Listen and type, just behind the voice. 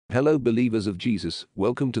Hello, believers of Jesus.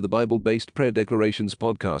 Welcome to the Bible-based Prayer Declarations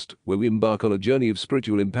podcast, where we embark on a journey of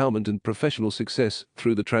spiritual empowerment and professional success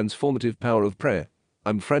through the transformative power of prayer.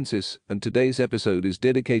 I'm Francis, and today's episode is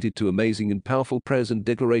dedicated to amazing and powerful prayers and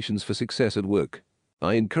declarations for success at work.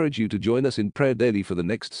 I encourage you to join us in prayer daily for the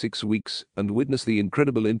next 6 weeks and witness the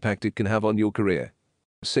incredible impact it can have on your career.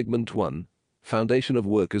 Segment 1. Foundation of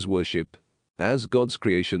Work as Worship. As God's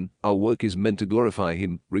creation, our work is meant to glorify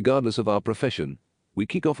Him, regardless of our profession. We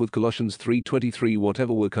kick off with Colossians 3:23.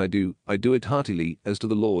 Whatever work I do it heartily, as to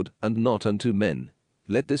the Lord, and not unto men.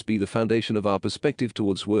 Let this be the foundation of our perspective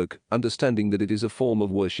towards work, understanding that it is a form of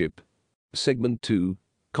worship. Segment 2.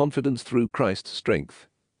 Confidence through Christ's strength.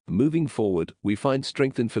 Moving forward, we find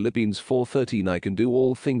strength in Philippians 4:13. I can do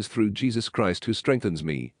all things through Jesus Christ who strengthens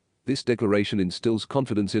me. This declaration instills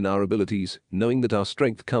confidence in our abilities, knowing that our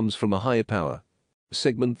strength comes from a higher power.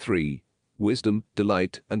 Segment 3. Wisdom,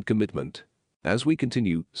 delight, and commitment. As we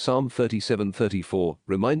continue, Psalm 37:34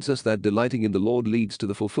 reminds us that delighting in the Lord leads to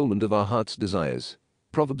the fulfillment of our heart's desires.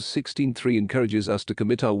 Proverbs 16:3 encourages us to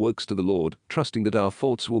commit our works to the Lord, trusting that our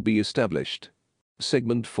thoughts will be established.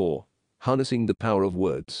 Segment 4. Harnessing the power of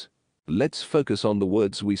words. Let's focus on the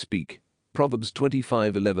words we speak. Proverbs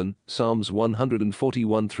 25:11, Psalms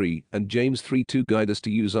 141:3, and James 3:2 guide us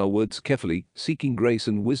to use our words carefully, seeking grace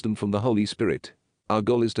and wisdom from the Holy Spirit. Our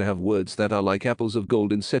goal is to have words that are like apples of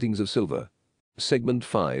gold in settings of silver. Segment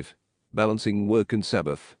 5. Balancing Work and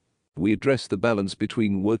Sabbath. We address the balance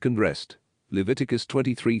between work and rest. Leviticus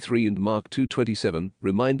 23:3 and Mark 2:27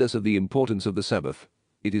 remind us of the importance of the Sabbath.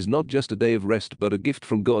 It is not just a day of rest but a gift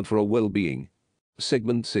from God for our well-being.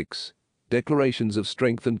 Segment 6. Declarations of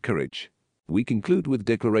Strength and Courage. We conclude with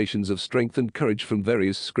declarations of strength and courage from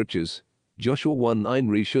various scriptures. Joshua 1:9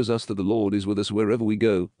 reassures us that the Lord is with us wherever we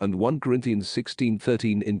go, and 1 Corinthians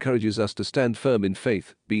 16:13 encourages us to stand firm in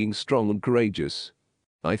faith, being strong and courageous.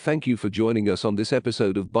 I thank you for joining us on this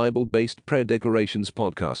episode of Bible-based Prayer Declarations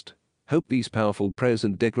podcast. Hope these powerful prayers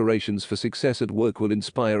and declarations for success at work will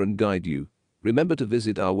inspire and guide you. Remember to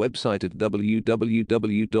visit our website at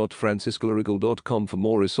www.francisclerical.com for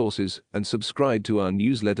more resources and subscribe to our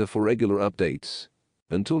newsletter for regular updates.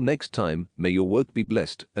 Until next time, may your work be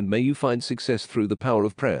blessed and may you find success through the power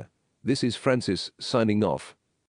of prayer. This is Francis, signing off.